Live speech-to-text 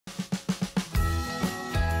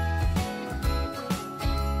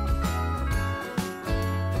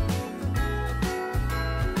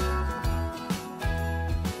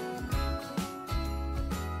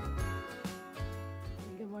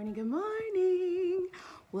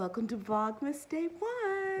Welcome to Vlogmas Day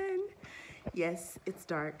 1. Yes, it's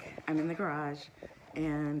dark. I'm in the garage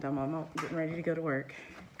and I'm getting ready to go to work.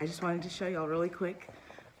 I just wanted to show y'all really quick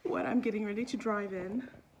what I'm getting ready to drive in.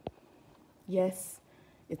 Yes,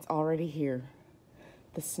 it's already here.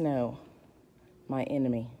 The snow, my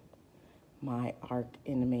enemy, my arch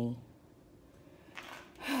enemy.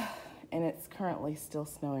 And it's currently still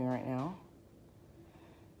snowing right now.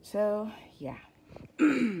 So, yeah.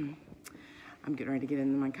 I'm getting ready to get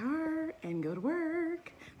into my car and go to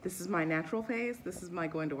work. This is my natural face. This is my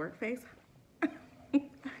going to work face.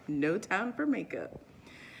 No time for makeup.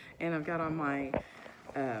 And I've got on my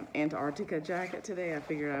Antarctica jacket today. I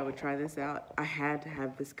figured I would try this out. I had to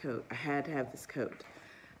have this coat. I had to have this coat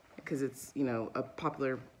because it's, you know, a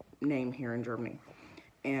popular name here in Germany.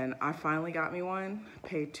 And I finally got me one,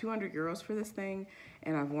 paid 200 euros for this thing,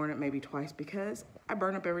 and I've worn it maybe twice because I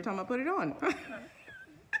burn up every time I put it on.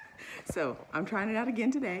 So I'm trying it out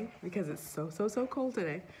again today because it's so cold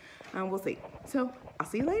today. We'll see. So I'll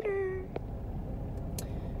see you later.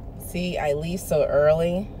 See, I leave so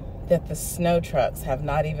early that the snow trucks have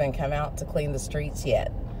not even come out to clean the streets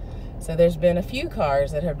yet. So there's been a few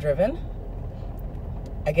cars that have driven.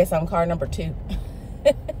 I guess I'm car number 2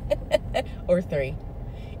 or 3.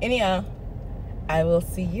 Anyhow, I will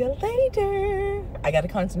see you later. I gotta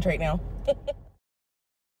concentrate now.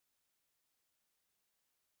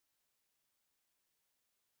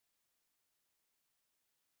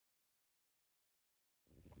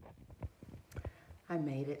 I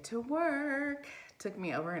made it to work. Took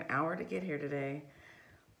me over an hour to get here today.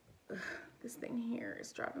 Ugh, this thing here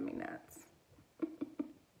is driving me nuts.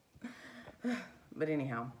 But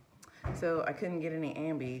anyhow, so I couldn't get any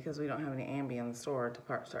Ambi because we don't have any Ambi in the store to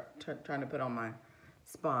start trying to put on my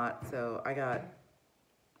spot. So I got,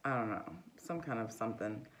 I don't know, some kind of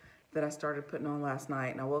something that I started putting on last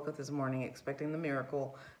night. And I woke up this morning expecting the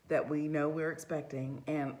miracle that we know we're expecting.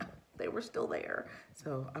 And they were still there.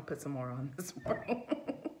 So I put some more on this morning.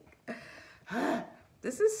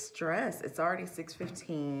 This is stress. It's already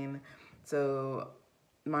 6:15. So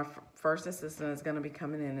my first assistant is going to be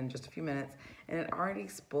coming in just a few minutes. And it already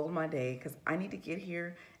spoiled my day because I need to get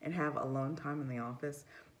here and have alone time in the office.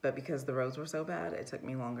 But because the roads were so bad, it took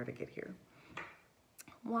me longer to get here.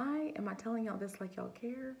 Why am I telling y'all this like y'all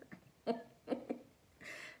care?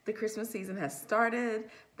 The Christmas season has started.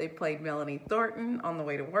 They played Melanie Thornton on the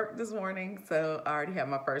way to work this morning, so I already have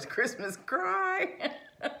my first Christmas cry.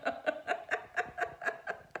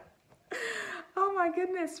 Oh my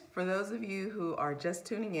goodness. For those of you who are just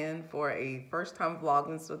tuning in for a first time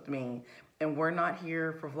Vlogmas with me, and we're not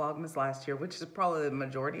here for Vlogmas last year, which is probably the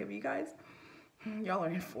majority of you guys, y'all are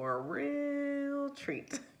in for a real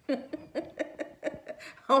treat.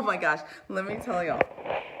 Oh my gosh, let me tell y'all.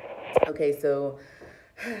 Okay, so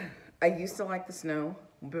I used to like the snow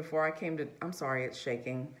before I came to, I'm sorry, it's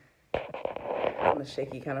shaking. I'm a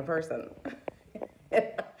shaky kind of person.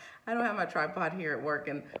 I don't have my tripod here at work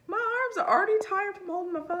and my arms are already tired from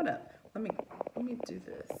holding my phone up. Let me do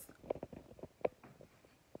this.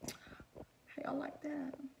 Hey, y'all like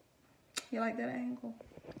that? You like that angle?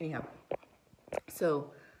 Anyhow,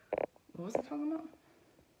 so what was I talking about?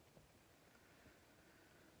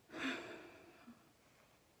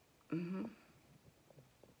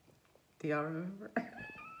 Do y'all remember?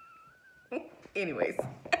 Anyways.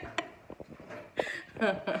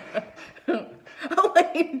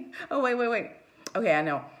 Oh, wait. Okay, I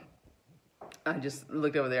know. I just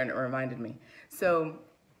looked over there and it reminded me. So,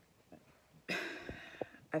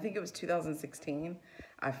 I think it was 2016.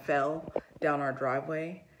 I fell down our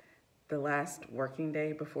driveway the last working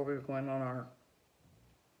day before we were going on our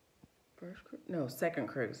second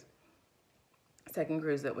cruise. Second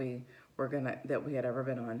cruise that we had ever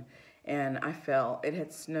been on. And I fell. It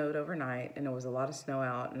had snowed overnight and there was a lot of snow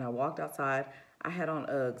out and I walked outside. I had on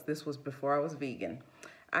Uggs. This was before I was vegan.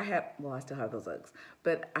 I still have those Uggs,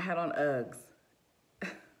 but I had on Uggs.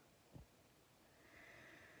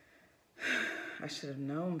 I should have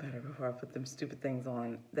known better before I put them stupid things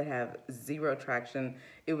on that have zero traction.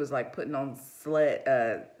 It was like putting on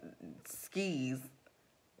skis.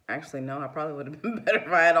 Actually, no, I probably would have been better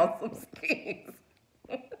if I had on some skis.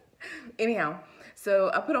 Anyhow,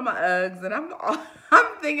 so I put on my Uggs and I'm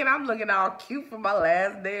thinking I'm looking all cute for my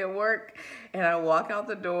last day at work. And I walk out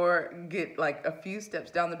the door, get like a few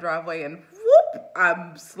steps down the driveway and whoop,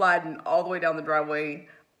 I'm sliding all the way down the driveway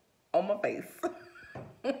on my face.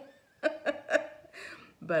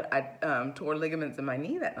 But I tore ligaments in my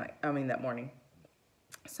knee that morning.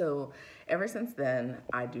 So ever since then,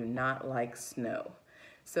 I do not like snow.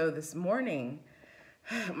 So this morning,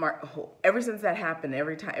 Ever since that happened,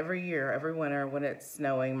 every year, every winter when it's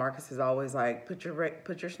snowing, Marcus is always like, put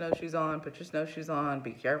your snowshoes on,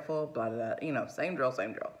 be careful, blah, blah, blah, you know, same drill,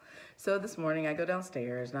 same drill. So this morning I go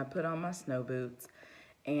downstairs and I put on my snow boots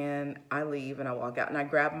and I leave and I walk out and I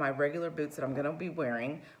grab my regular boots that I'm going to be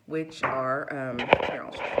wearing, which are, here,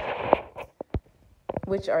 I'll show you,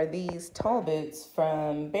 which are these tall boots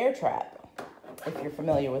from Bear Trap, if you're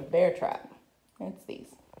familiar with Bear Trap. It's these.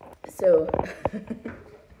 So,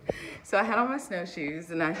 so I had on my snowshoes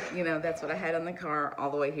and that's what I had in the car all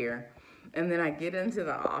the way here. And then I get into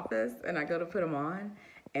the office and I go to put them on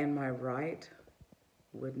and my right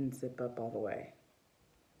wouldn't zip up all the way.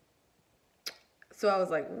 So I was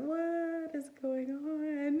like, what is going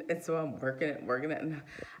on? And so I'm working it. And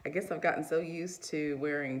I guess I've gotten so used to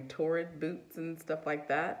wearing Torrid boots and stuff like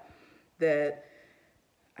that, that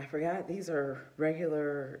I forgot these are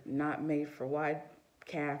regular, not made for wide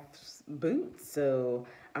calves boots. So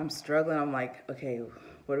I'm struggling. I'm like, okay,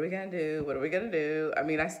 what are we gonna do? What are we gonna do? I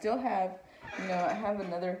mean, I still have, I have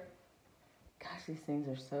another, gosh, these things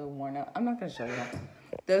are so worn out. I'm not gonna show you that.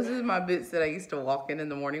 Those are my boots that I used to walk in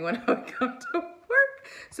the morning when I would come to work.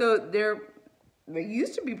 So they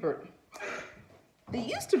used to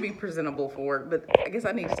be presentable for work, but I guess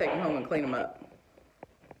I need to take them home and clean them up.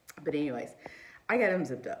 But anyways, I got them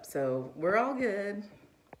zipped up, so we're all good.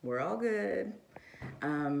 We're all good.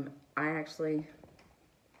 I actually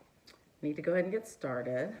need to go ahead and get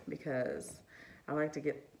started because I like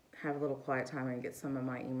to have a little quiet time and get some of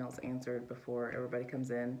my emails answered before everybody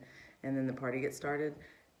comes in, and then the party gets started,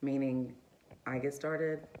 meaning I get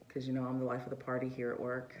started because, I'm the life of the party here at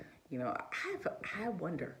work. I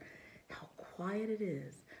wonder how quiet it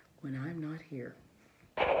is when I'm not here.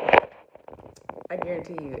 I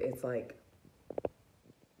guarantee you it's like,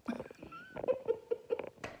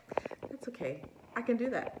 that's okay. I can do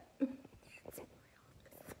that.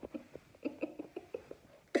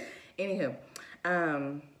 Anywho,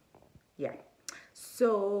 yeah.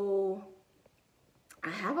 So I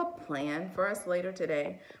have a plan for us later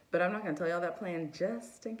today, but I'm not going to tell y'all that plan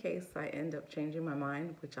just in case I end up changing my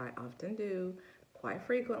mind, which I often do quite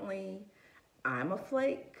frequently. I'm a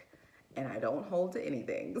flake and I don't hold to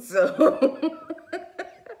anything. So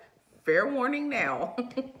fair warning now.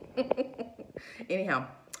 Anyhow,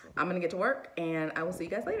 I'm going to get to work and I will see you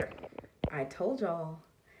guys later. I told y'all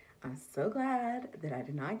I'm so glad that I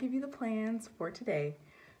did not give you the plans for today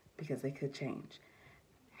because they could change.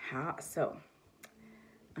 So,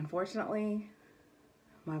 unfortunately,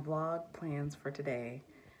 my vlog plans for today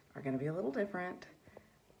are going to be a little different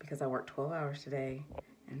because I worked 12 hours today,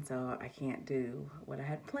 and so I can't do what I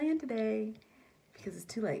had planned today because it's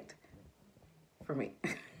too late for me.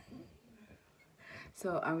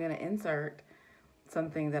 So I'm going to insert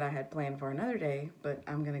something that I had planned for another day, but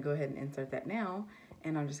I'm going to go ahead and insert that now,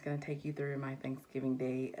 and I'm just going to take you through my Thanksgiving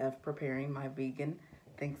day of preparing my vegan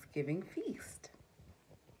Thanksgiving feast.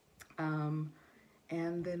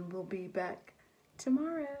 And then we'll be back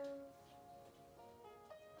tomorrow.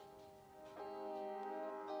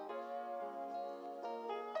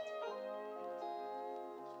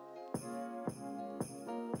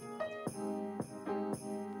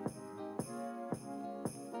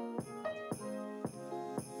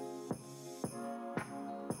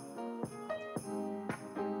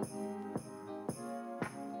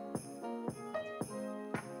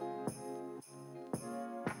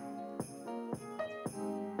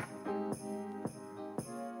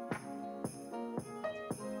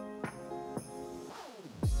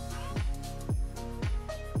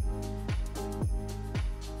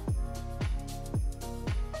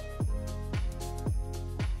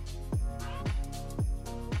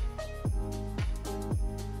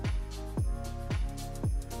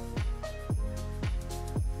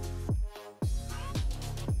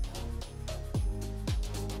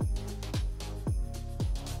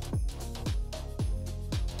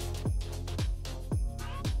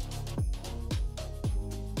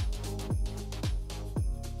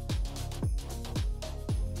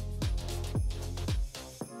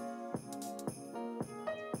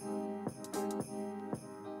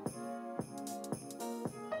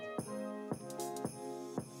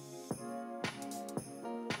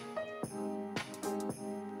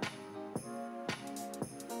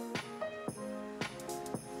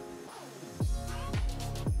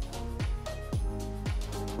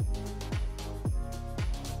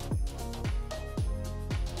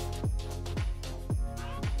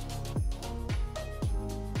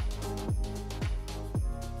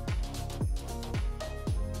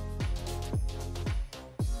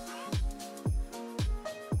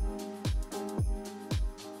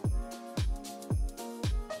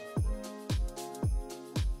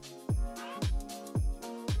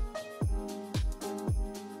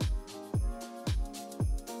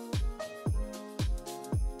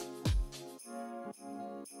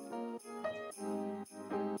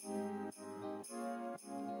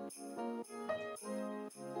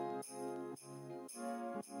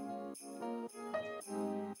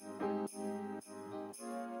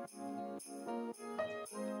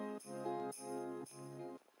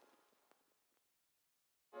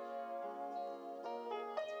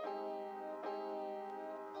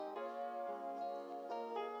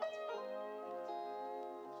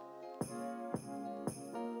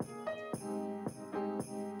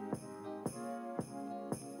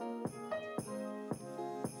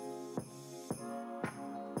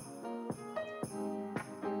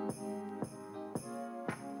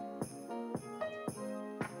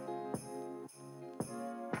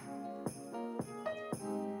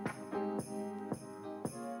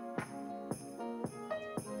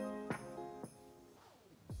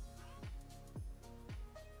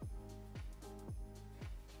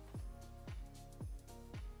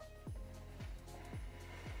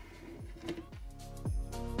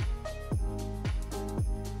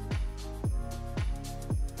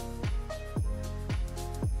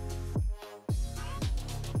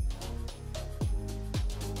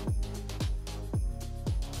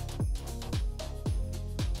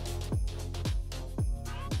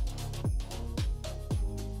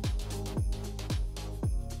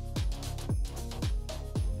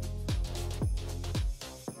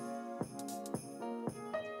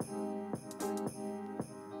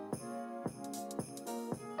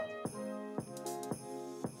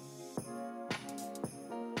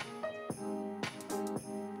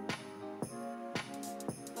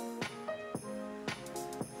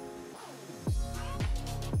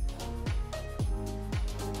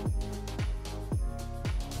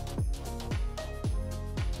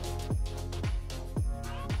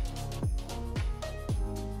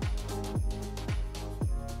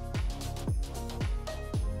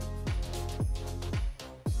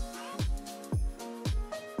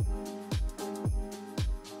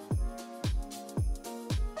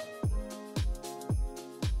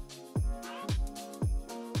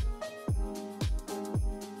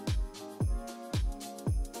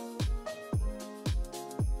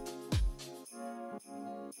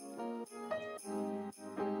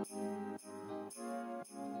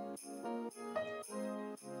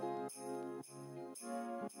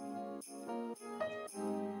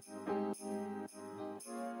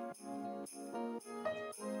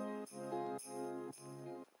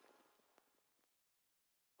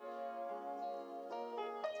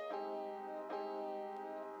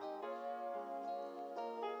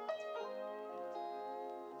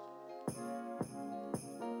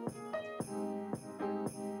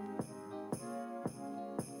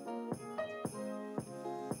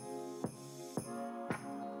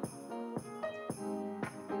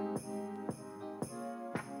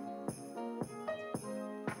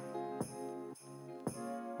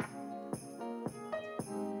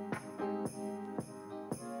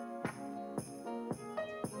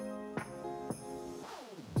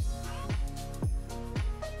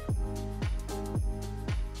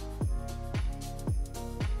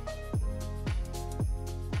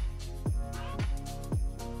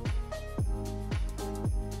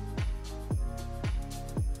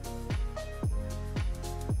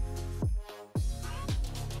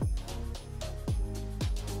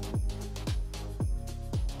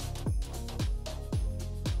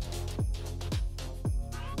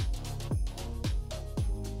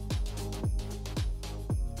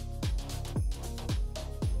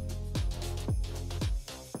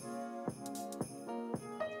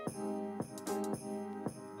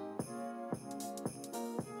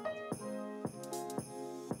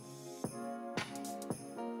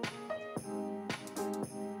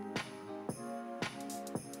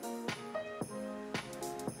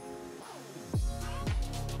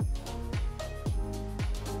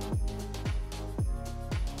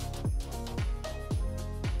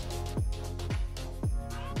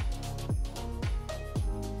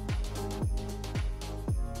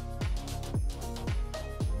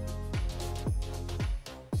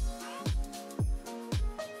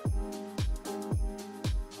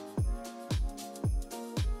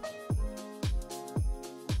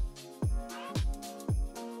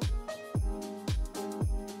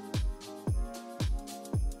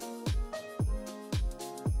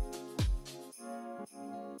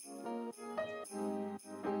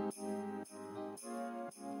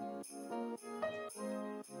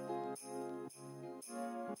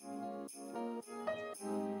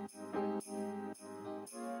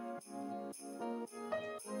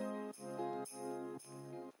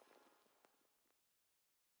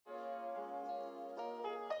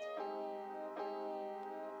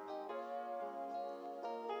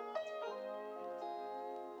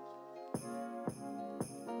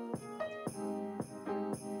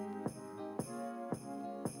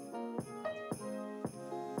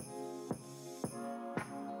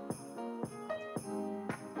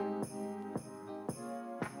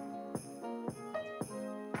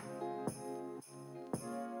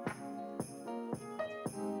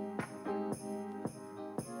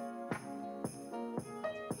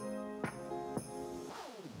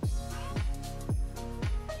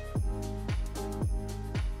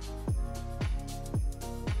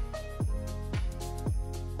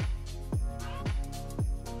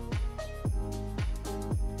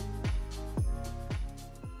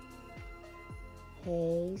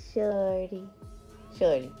 Hey, Shorty.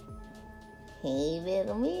 Shorty. Hey,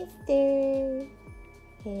 little mister.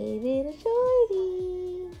 Hey, little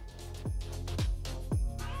Shorty.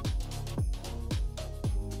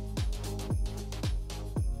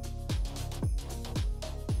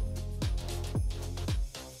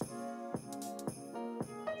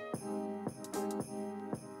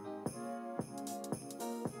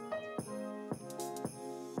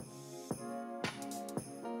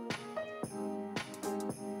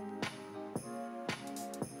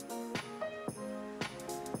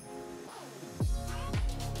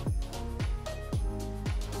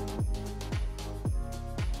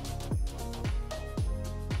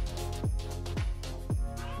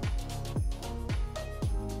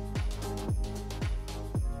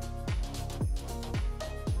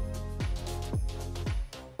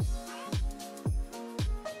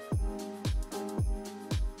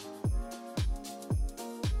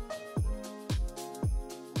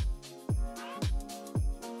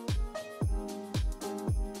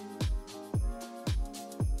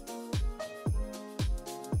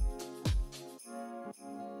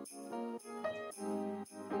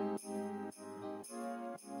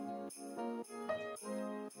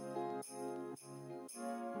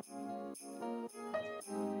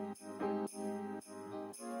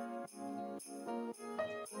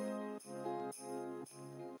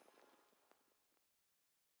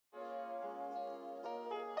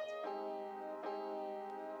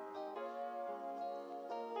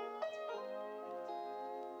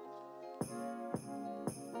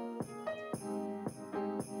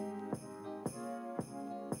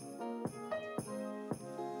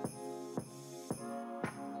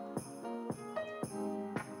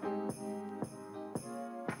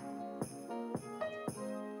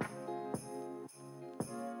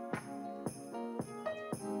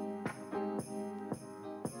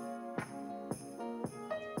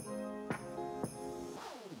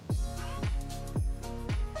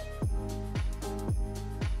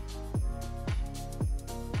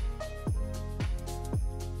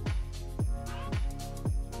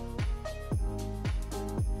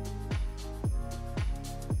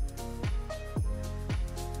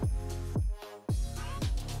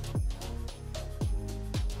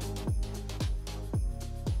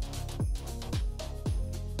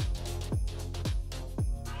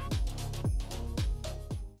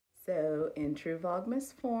 So in true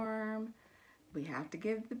Vlogmas form, we have to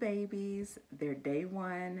give the babies their day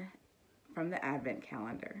one from the advent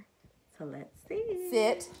calendar. So let's see.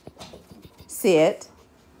 Sit. Sit.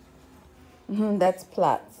 That's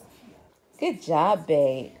plots. Good job,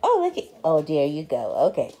 babe. Oh, look at. Oh, there you go.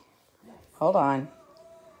 Okay. Hold on.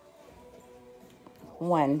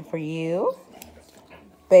 One for you.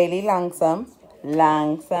 Bailey, langsam.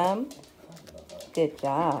 Langsam. Good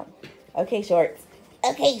job. Okay, Shorts.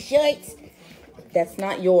 Okay, Shorts. That's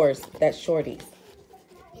not yours. That's Shorty's.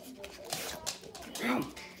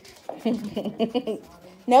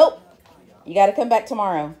 Nope. You got to come back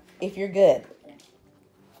tomorrow if you're good.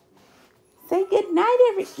 Say good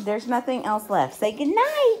night, There's nothing else left. Say good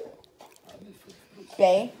night.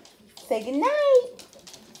 Bae, say good night.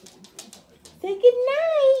 Say good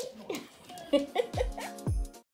night.